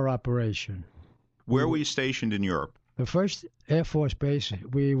our operation. Where were you stationed in Europe? The first Air Force base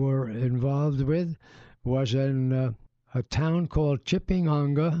we were involved with was in a town called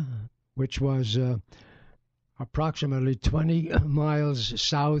Chipping-Onga, which was approximately 20 miles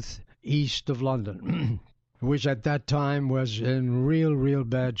southeast of London, which at that time was in real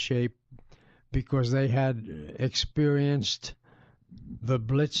bad shape because they had experienced the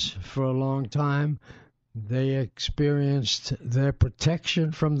Blitz for a long time. They experienced their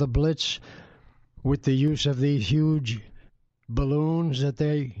protection from the Blitz with the use of these huge balloons that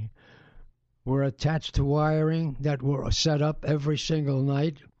they were attached to wiring that were set up every single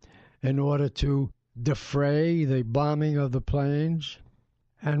night in order to defray the bombing of the planes.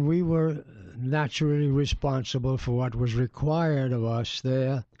 And we were naturally responsible for what was required of us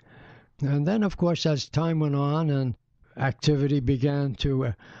there. And then, of course, as time went on and activity began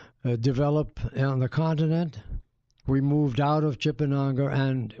to develop on the continent, we moved out of Chippenhanga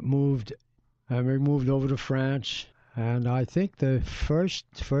and we moved over to France. And I think the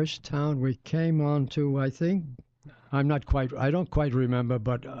first town we came on to, I don't quite remember,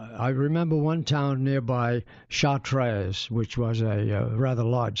 but I remember one town nearby, Chartres, which was a rather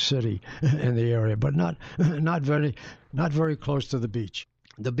large city in the area, but not very close to the beach.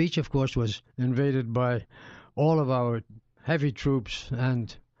 The beach, of course, was invaded by all of our heavy troops,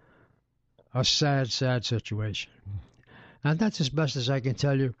 and a sad situation. And that's as best as I can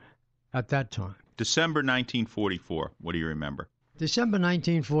tell you at that time. December 1944. What do you remember? December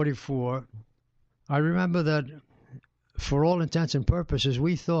 1944, I remember that for all intents and purposes,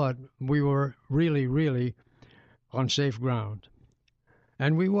 we thought we were really, really on safe ground.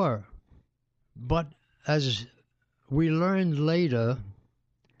 And we were. But as we learned later,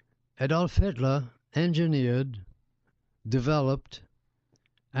 Adolf Hitler engineered, developed,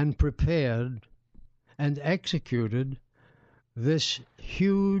 and prepared and executed this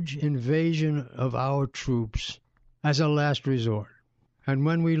huge invasion of our troops as a last resort. And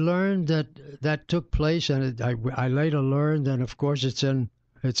when we learned that took place, and I later learned, and of course it's in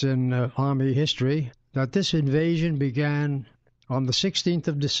Army history, that this invasion began on the 16th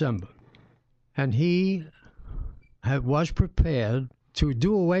of December. And he was prepared to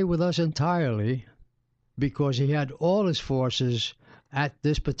do away with us entirely because he had all his forces at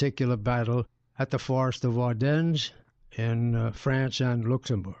this particular battle at the Forest of Ardennes in France and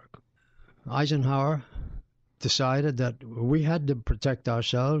Luxembourg. Eisenhower decided that we had to protect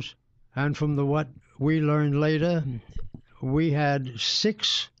ourselves, and from what we learned later, we had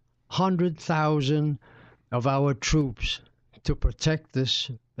 600,000 of our troops to protect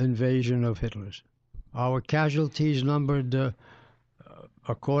this invasion of Hitler's. Our casualties numbered,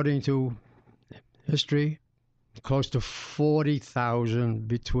 according to history, close to 40,000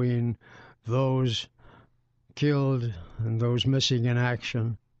 between those killed and those missing in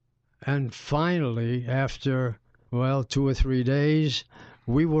action. And finally, after, 2 or 3 days,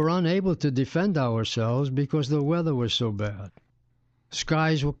 we were unable to defend ourselves because the weather was so bad.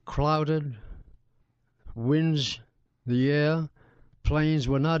 Skies were clouded, winds, the air, planes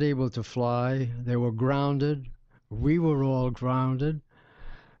were not able to fly, they were grounded, we were all grounded,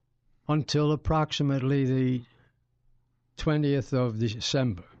 until approximately the 20th of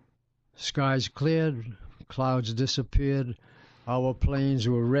December. Skies cleared, clouds disappeared, our planes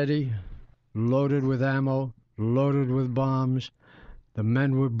were ready, loaded with ammo, loaded with bombs. The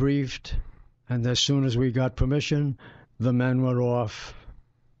men were briefed, and as soon as we got permission, the men were off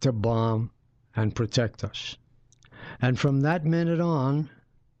to bomb and protect us. And from that minute on,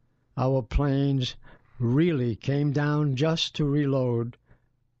 our planes really came down just to reload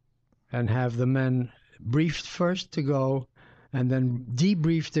and have the men briefed first to go and then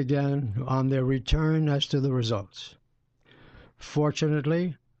debriefed again on their return as to the results.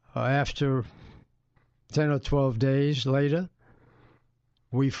 Fortunately, after 10 or 12 days later,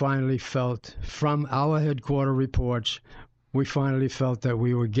 we finally felt, from our headquarter reports, we finally felt that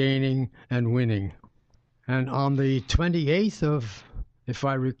we were gaining and winning. And on the 28th of, if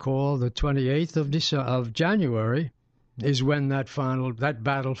I recall, the 28th of January is when that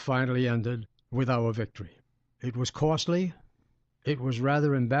battle finally ended with our victory. It was costly. It was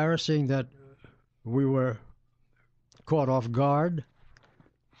rather embarrassing that we were caught off guard,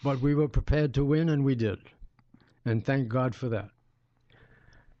 but we were prepared to win, and we did. And thank God for that.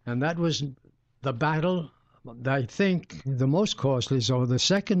 And that was the battle, I think, the most costly, so the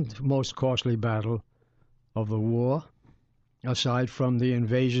second most costly battle of the war, aside from the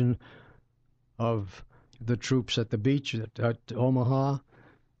invasion of the troops at the beach at Omaha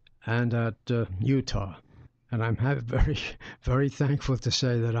and at Utah. And I'm very, very thankful to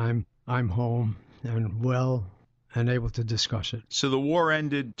say that I'm home and well and able to discuss it. So the war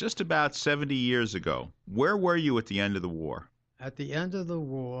ended just about 70 years ago. Where were you at the end of the war? At the end of the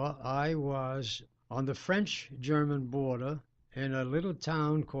war, I was on the French-German border in a little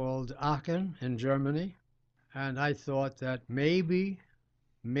town called Aachen in Germany, and I thought that maybe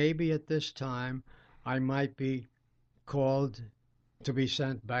at this time I might be called to be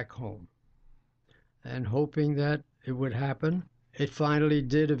sent back home. And hoping that it would happen, it finally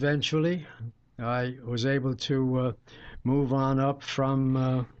did eventually. I was able to move on up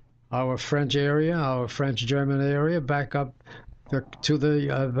from our French area, our French-German area, back up to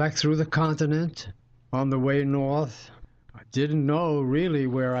the back through the continent on the way north. I didn't know really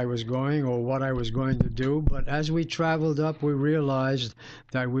where I was going or what I was going to do, but as we traveled up, we realized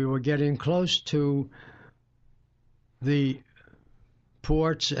that we were getting close to the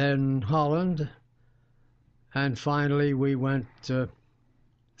ports in Holland, and finally we went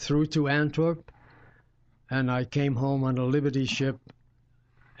through to Antwerp, and I came home on a Liberty ship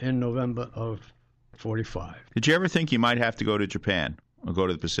in November of 45. Did you ever think you might have to go to Japan or go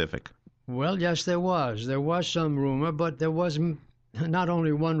to the Pacific? Well, yes, there was. There was some rumor, but there was not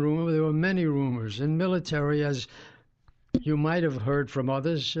only one rumor, there were many rumors. In military, as you might have heard from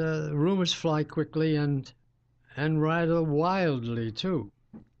others, rumors fly quickly and rather wildly, too.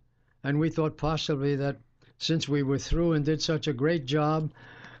 And we thought possibly that since we were through and did such a great job,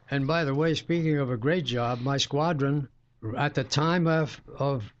 and by the way, speaking of a great job, my squadron, at the time of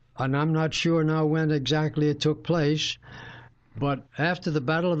and I'm not sure now when exactly it took place, but after the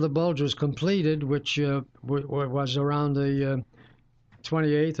Battle of the Bulge was completed, which was around the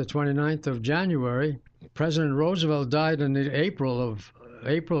 28th or 29th of January, President Roosevelt died in April of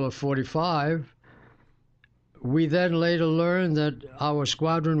 45. We then later learned that our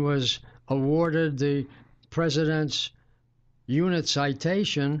squadron was awarded the President's unit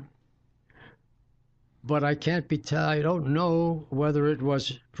citation, but I don't know whether it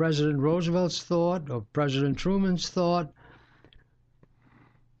was President Roosevelt's thought or President Truman's thought,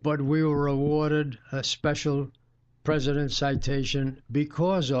 but we were awarded a special President's citation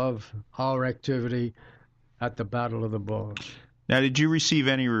because of our activity at the Battle of the Bulge. Now, did you receive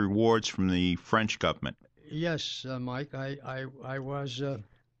any rewards from the French government? Yes, Mike. I was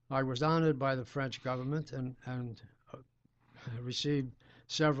honored by the French government and received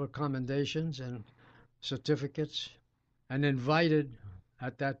several commendations and certificates, and invited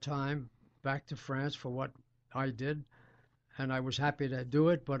at that time back to France for what I did, and I was happy to do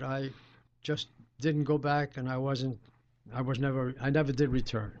it, but I just didn't go back, and I never did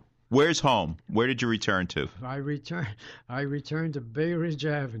return. Where's home? Where did you return to? I returned to Bay Ridge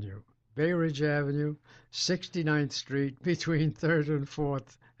Avenue, 69th Street, between 3rd and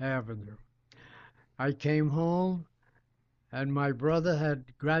 4th Avenue. I came home, and my brother had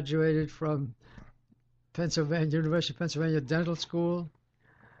graduated from University of Pennsylvania Dental School,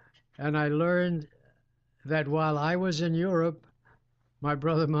 and I learned that while I was in Europe, my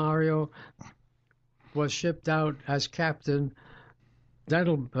brother Mario was shipped out as captain,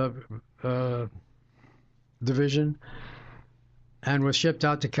 dental division, and was shipped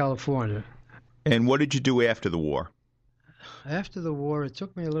out to California. And what did you do after the war? After the war, it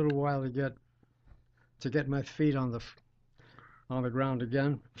took me a little while to get my feet on the ground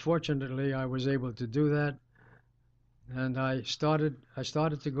again. Fortunately, I was able to do that, and I started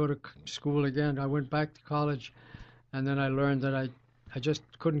to go to school again. I went back to college, and then I learned that I just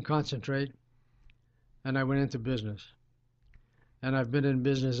couldn't concentrate, and I went into business. And I've been in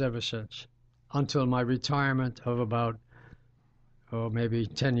business ever since, until my retirement of about, maybe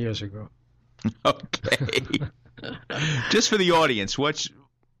 10 years ago. Okay. Just for the audience, what's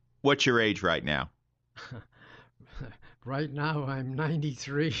your age right now? Right now, I'm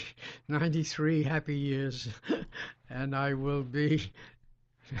 93 happy years, and I will be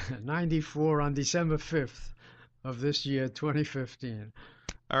 94 on December 5th of this year, 2015.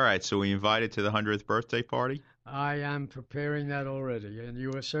 All right, so we invited to the 100th birthday party? I am preparing that already, and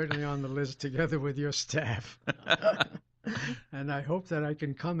you are certainly on the list together with your staff. And I hope that I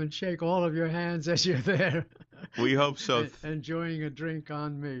can come and shake all of your hands as you're there. We hope so. Enjoying a drink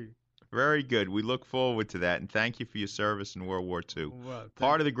on me. Very good. We look forward to that, and thank you for your service in World War II. Well,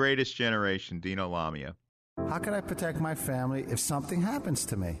 part of the greatest generation, Dino Lamia. How can I protect my family if something happens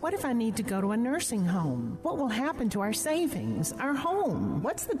to me? What if I need to go to a nursing home? What will happen to our savings, our home?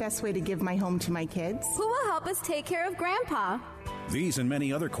 What's the best way to give my home to my kids? Who will help us take care of Grandpa? These and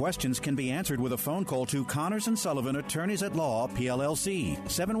many other questions can be answered with a phone call to Connors & Sullivan, Attorneys at Law, PLLC,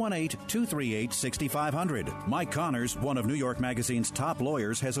 718-238-6500. Mike Connors, one of New York Magazine's top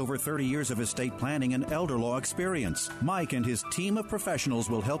lawyers, has over 30 years of estate planning and elder law experience. Mike and his team of professionals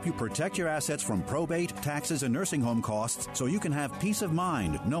will help you protect your assets from probate, taxes, and nursing home costs so you can have peace of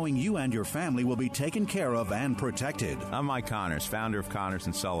mind knowing you and your family will be taken care of and protected. I'm Mike Connors, founder of Connors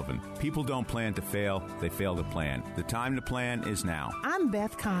 & Sullivan. People don't plan to fail, they fail to plan. The time to plan is now. I'm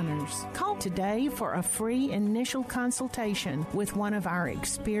Beth Connors. Call today for a free initial consultation with one of our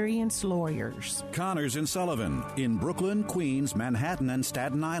experienced lawyers. Connors & Sullivan in Brooklyn, Queens, Manhattan, and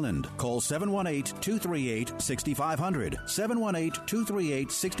Staten Island. Call 718-238-6500,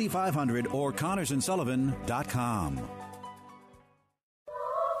 718-238-6500, or ConnorsandSullivan.com.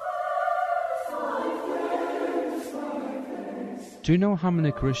 Do you know how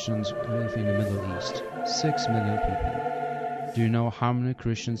many Christians live in the Middle East? 6 million people. Do you know how many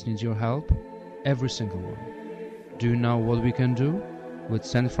Christians need your help? Every single one. Do you know what we can do? With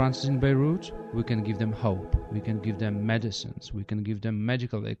St. Francis in Beirut, we can give them hope. We can give them medicines. We can give them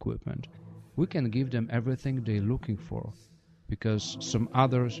medical equipment. We can give them everything they're looking for. because some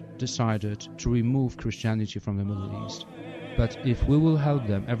others decided to remove Christianity from the Middle East. But if we will help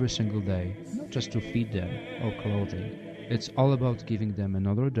them every single day, not just to feed them or clothing, it's all about giving them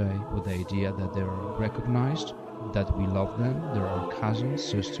another day with the idea that they are recognized, that we love them, they're our cousins,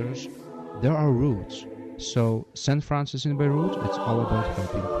 sisters, they're our roots. So St. Francis in Beirut, it's all about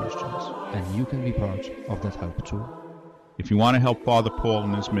helping Christians, and you can be part of that help too. If you want to help Father Paul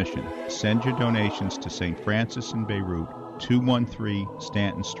in his mission, send your donations to St. Francis in Beirut, 213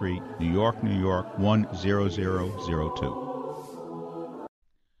 Stanton Street, New York, New York, 10002.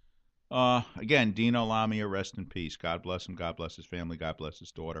 Again, Dino Lamia, rest in peace. God bless him. God bless his family. God bless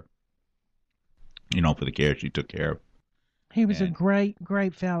his daughter. For the care she took care of. He was a great,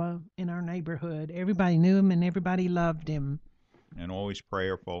 great fellow in our neighborhood. Everybody knew him and everybody loved him. And always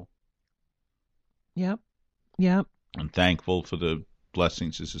prayerful. Yep. And thankful for the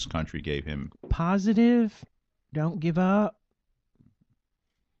blessings that this country gave him. Positive. Don't give up.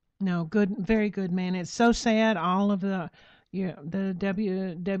 No, good, very good man. It's so sad. All of the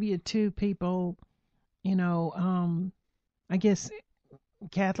WW2 people, I guess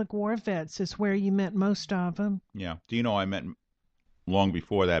Catholic war vets is where you met most of them. Yeah. I met him long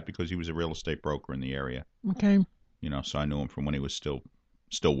before that because he was a real estate broker in the area. Okay. So I knew him from when he was still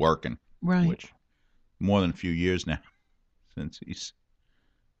working. Right. Which more than a few years now since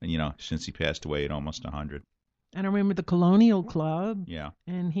he passed away at almost 100. And I remember the Colonial Club. Yeah.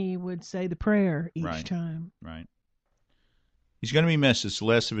 And he would say the prayer each time. Right. He's going to be missed. It's the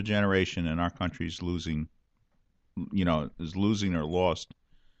last of a generation, and our country's losing or lost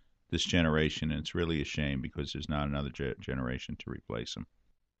this generation, and it's really a shame because there's not another generation to replace him.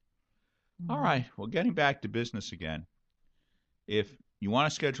 All right. Well, getting back to business again. If you want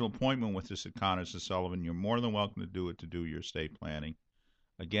to schedule an appointment with us at Connors & Sullivan, you're more than welcome to do your estate planning.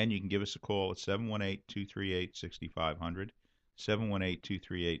 Again, you can give us a call at 718-238-6500,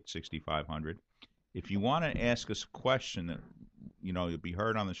 718-238-6500. If you want to ask us a question that, you'll be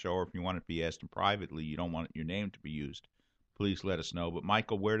heard on the show, or if you want it to be asked privately, you don't want your name to be used, please let us know. But,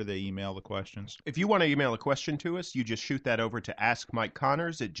 Michael, where do they email the questions? If you want to email a question to us, you just shoot that over to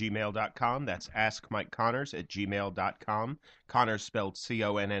askmikeconnors@gmail.com. That's askmikeconnors@gmail.com. Connors spelled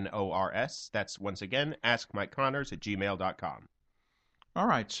Connors. That's, once again, askmikeconnors@gmail.com. All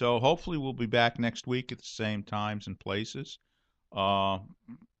right, so hopefully we'll be back next week at the same times and places. God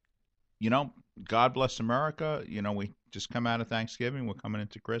bless America. We just come out of Thanksgiving. We're coming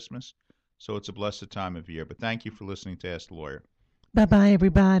into Christmas. So it's a blessed time of year. But thank you for listening to Ask the Lawyer. Bye-bye,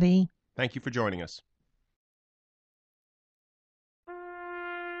 everybody. Thank you for joining us.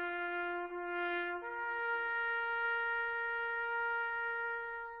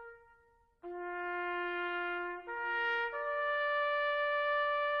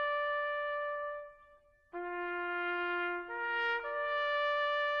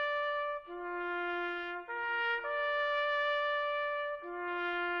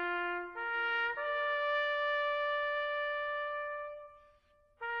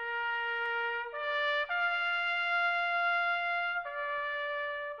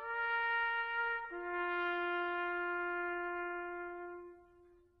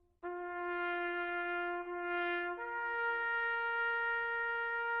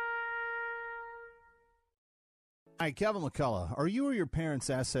 Hi, Kevin McCullough. Are you or your parents'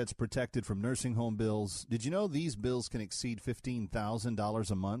 assets protected from nursing home bills? Did you know these bills can exceed $15,000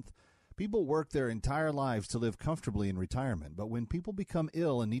 a month? People work their entire lives to live comfortably in retirement, but when people become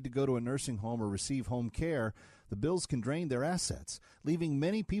ill and need to go to a nursing home or receive home care, the bills can drain their assets, leaving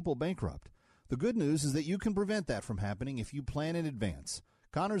many people bankrupt. The good news is that you can prevent that from happening if you plan in advance.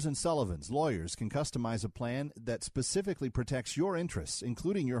 Connors & Sullivan's lawyers can customize a plan that specifically protects your interests,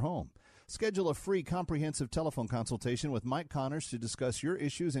 including your home. Schedule a free comprehensive telephone consultation with Mike Connors to discuss your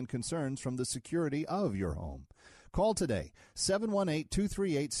issues and concerns from the security of your home. Call today,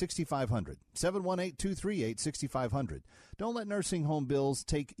 718-238-6500, 718-238-6500. Don't let nursing home bills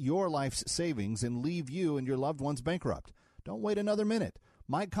take your life's savings and leave you and your loved ones bankrupt. Don't wait another minute.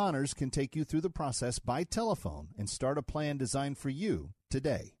 Mike Connors can take you through the process by telephone and start a plan designed for you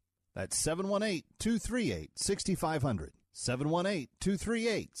today. That's 718-238-6500.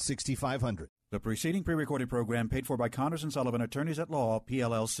 718-238-6500. The preceding pre-recorded program paid for by Connors & Sullivan Attorneys at Law,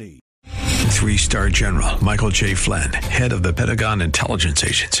 PLLC. 3-star General Michael J. Flynn, head of the Pentagon Intelligence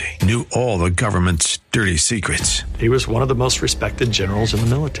Agency, knew all the government's dirty secrets. He was one of the most respected generals in the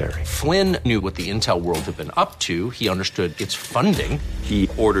military. Flynn knew what the intel world had been up to. He understood its funding. He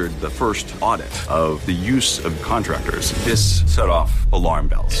ordered the first audit of the use of contractors. This set off alarm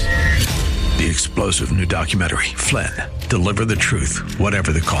bells. The explosive new documentary, Flynn, Deliver the Truth,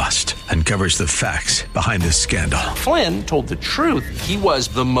 Whatever the Cost. uncovers the facts behind the scandal. Flynn told the truth. He was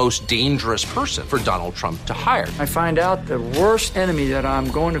the most dangerous person for Donald Trump to hire. I find out the worst enemy that I'm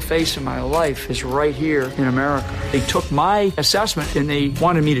going to face in my life is right here in America. They took my assessment and they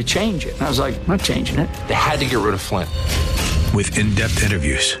wanted me to change it. And I was like, I'm not changing it. They had to get rid of Flynn. With in-depth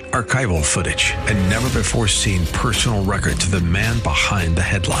interviews, archival footage, and never-before-seen personal records of the man behind the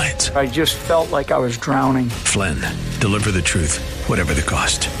headlines. I just felt like I was drowning. Flynn, deliver the truth, whatever the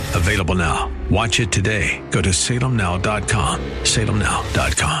cost. Available now. Watch it today. Go to salemnow.com.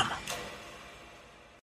 salemnow.com.